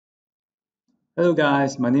Hello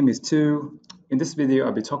guys, my name is Tu. In this video,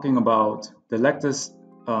 I'll be talking about the lattice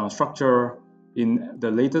structure in the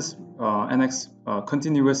latest NX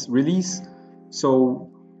continuous release. So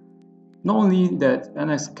not only that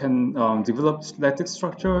NX can develop lattice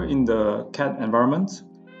structure in the CAD environment,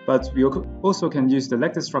 but we also can use the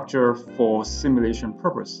lattice structure for simulation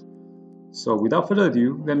purpose. So without further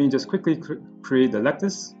ado, let me just quickly create the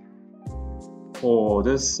lattice for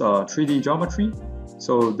this 3D geometry.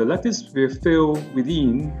 So the lattice will fill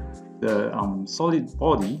within the solid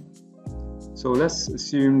body. So let's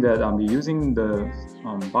assume that I'll be using the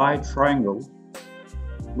bi-triangle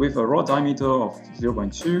with a rod diameter of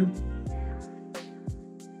 0.2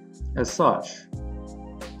 as such.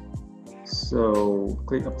 So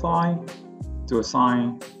click apply to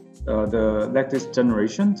assign the lattice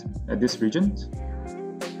generation at this region.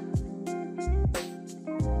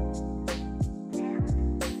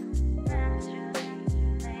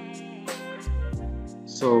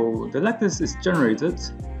 So the lattice is generated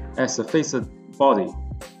as a facet body.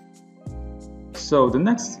 So the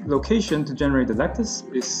next location to generate the lattice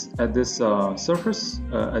is at this surface,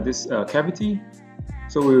 at this cavity.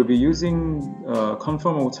 So we will be using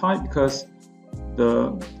conformal type because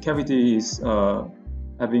the cavity is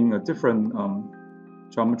having a different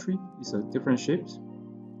geometry, it's a different shape.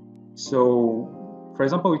 So for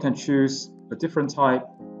example, we can choose a different type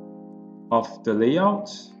of the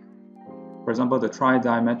layout. For example, the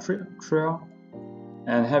tridiametral,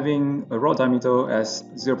 and having a rod diameter as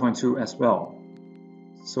 0.2 as well.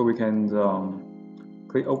 So we can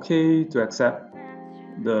click OK to accept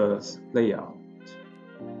the layout.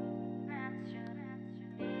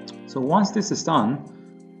 So once this is done,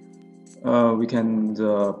 we can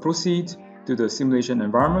proceed to the simulation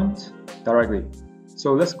environment directly.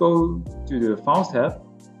 So let's go to the Files tab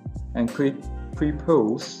and click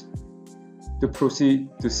Pre-Pose to proceed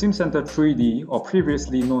to Simcenter 3D, or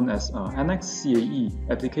previously known as NX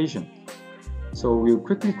CAE application. So we'll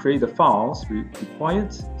quickly create the files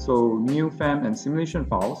required, so new FAM and simulation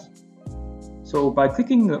files. So by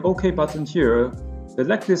clicking the OK button here, the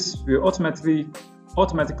lattice will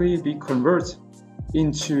automatically be converted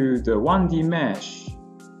into the 1D mesh.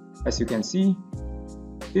 As you can see,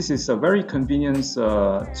 this is a very convenient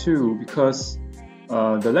tool because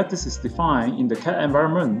the lattice is defined in the CAD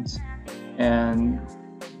environment, and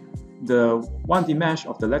the 1D mesh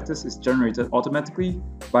of the lattice is generated automatically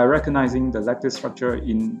by recognizing the lattice structure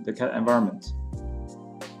in the CAD environment.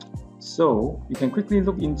 So you can quickly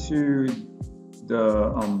look into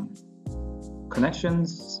the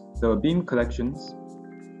connections, the beam collections.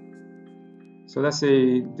 So let's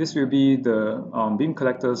say this will be the beam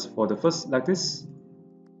collectors for the first lattice.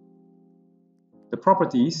 The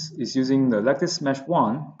properties is using the lattice mesh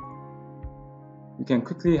 1. You can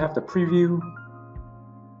quickly have the preview,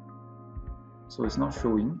 so it's not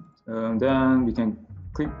showing. Then we can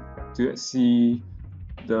click to see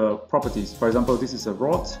the properties. For example, this is a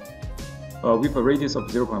rod with a radius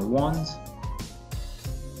of 0.1.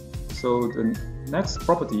 So the next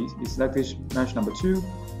property is lattice mesh number 2.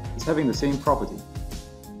 It's having the same property.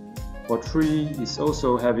 For 3 is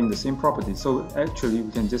also having the same property. So actually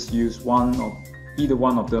we can just use either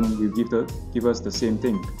one of them will give us the same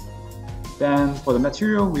thing. Then for the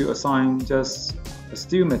material, we assign just a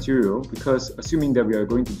steel material because assuming that we are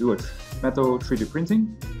going to do a metal 3D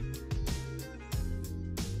printing.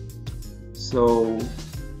 So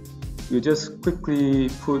you just quickly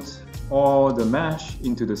put all the mesh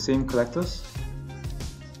into the same collectors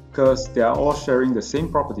because they are all sharing the same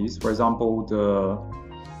properties. For example, the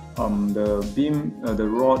beam, the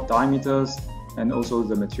rod diameters, and also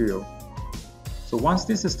the material. So once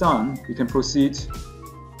this is done, we can proceed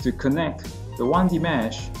to connect the 1D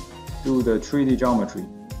mesh to the 3D geometry.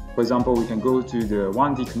 For example, we can go to the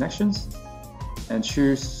 1D connections and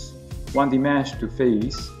choose 1D mesh to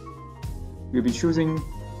face. We'll be choosing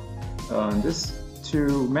this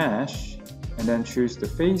to mesh and then choose the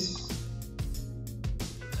face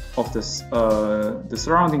of the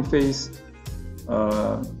surrounding face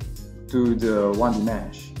to the 1D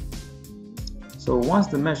mesh. So once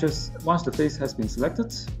the face has been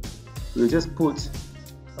selected, we'll just put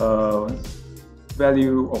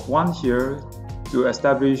value of 1 here to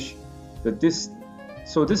establish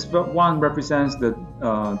so this 1 represents the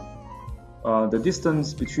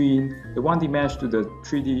distance between the 1D mesh to the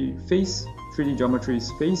 3D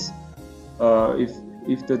geometry's face.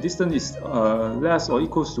 If the distance is less or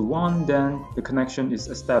equals to 1, then the connection is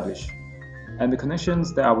established. And the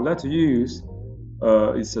connections that I would like to use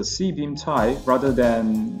is a C-beam type rather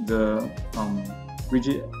than the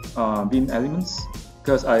rigid beam elements,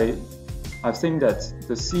 because I think that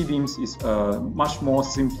the C-beams is a much more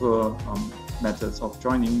simpler methods of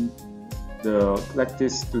joining the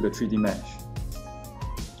lattice to the 3D mesh.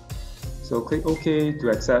 So click OK to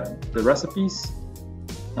accept the recipes.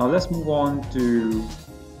 Now let's move on to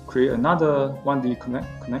create another 1D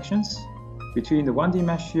connections between the 1D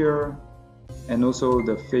mesh here and also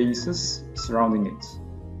the faces surrounding it.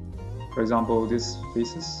 For example, these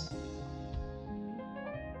faces.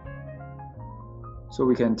 So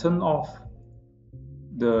we can turn off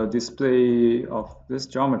the display of this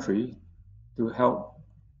geometry to help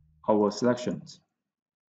our selections.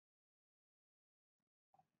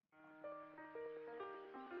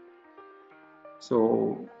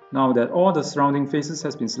 So now that all the surrounding faces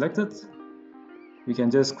has been selected, we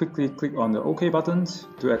can just quickly click on the OK button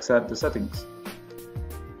to accept the settings.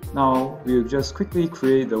 Now we'll just quickly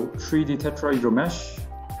create the 3D tetrahedral mesh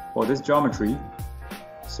for this geometry.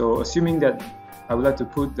 So assuming that I would like to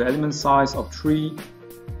put the element size of 3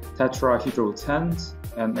 tetrahedral 10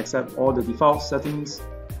 and accept all the default settings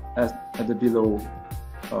at the below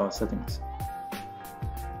settings.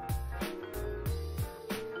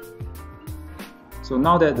 So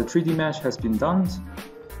now that the 3D mesh has been done,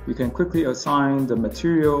 we can quickly assign the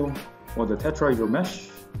material for the tetrahedral mesh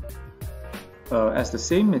as the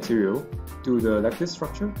same material to the lattice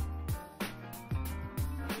structure.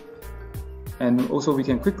 And also we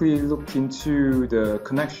can quickly look into the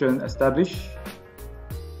connection established.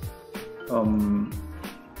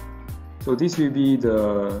 So this will be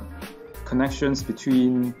the connections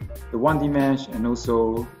between the 1D mesh and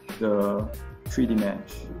also the 3D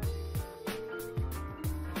mesh.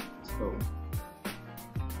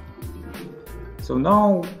 So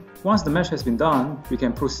now, once the mesh has been done, we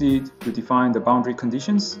can proceed to define the boundary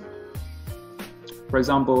conditions. For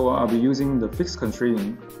example, I'll be using the fixed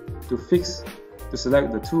constraint to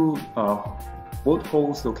select the two bolt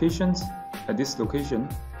holes locations at this location.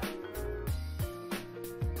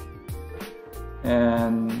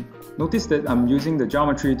 And notice that I'm using the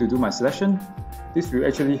geometry to do my selection. This will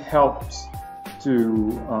actually help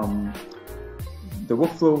to the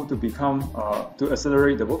workflow to become to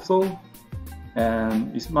accelerate the workflow,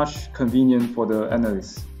 and it's much convenient for the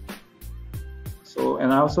analyst. So,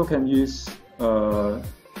 and I also can use a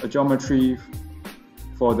geometry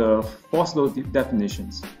for the force load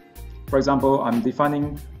definitions. For example, I'm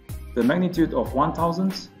defining the magnitude of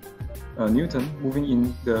 1000 Newton moving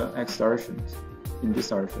in the x direction, in this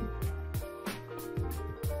direction.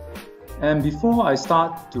 And before I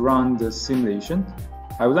start to run the simulation,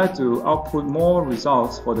 I would like to output more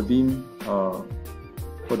results for the beam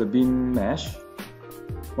mesh,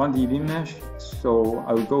 1D beam mesh. So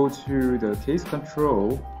I will go to the case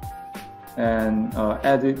control and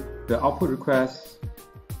edit the output request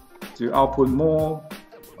to output more,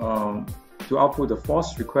 to output the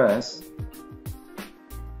force request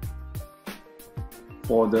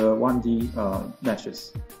for the 1D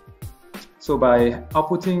meshes. So by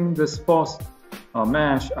outputting this force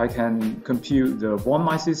mesh, I can compute the von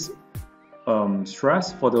Mises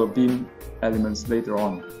stress for the beam elements later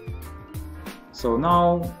on. So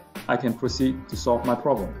now I can proceed to solve my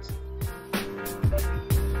problems.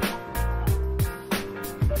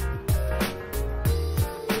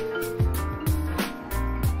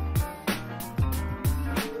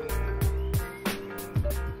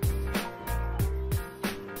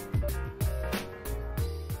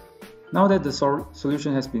 Now that the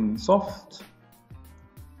solution has been solved,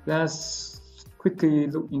 let's quickly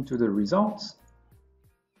look into the results.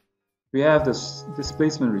 We have the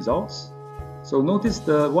displacement results. So notice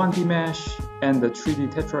the 1D mesh and the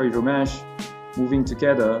 3D tetrahedral mesh moving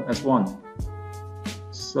together as one.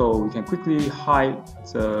 So we can quickly hide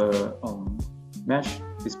the mesh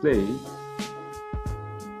display.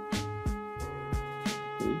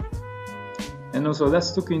 Okay. And also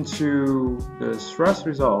let's look into the stress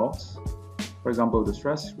results. For example, the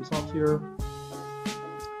stress result here.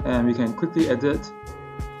 And we can quickly edit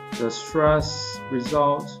the stress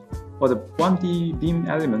result for the 1D beam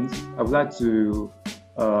element. I would like to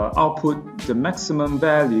output the maximum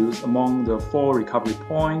values among the 4 recovery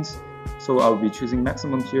points. So I will be choosing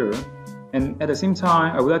maximum here. And at the same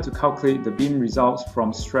time, I would like to calculate the beam results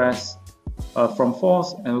from stress, from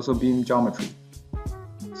force, and also beam geometry.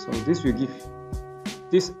 So this will give,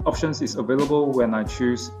 this options is available when I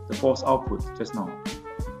choose the force output just now.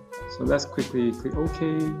 So let's quickly click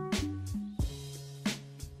OK.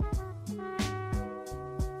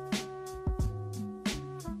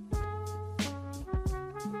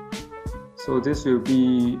 So this will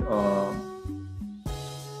be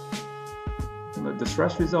the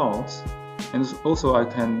stress results, and also I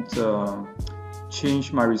can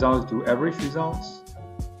change my result to average results.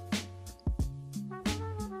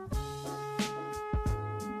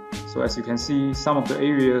 So as you can see, some of the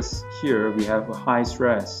areas here we have a high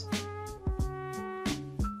stress.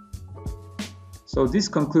 So this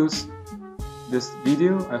concludes this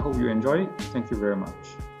video. I hope you enjoyed it. Thank you very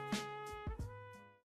much.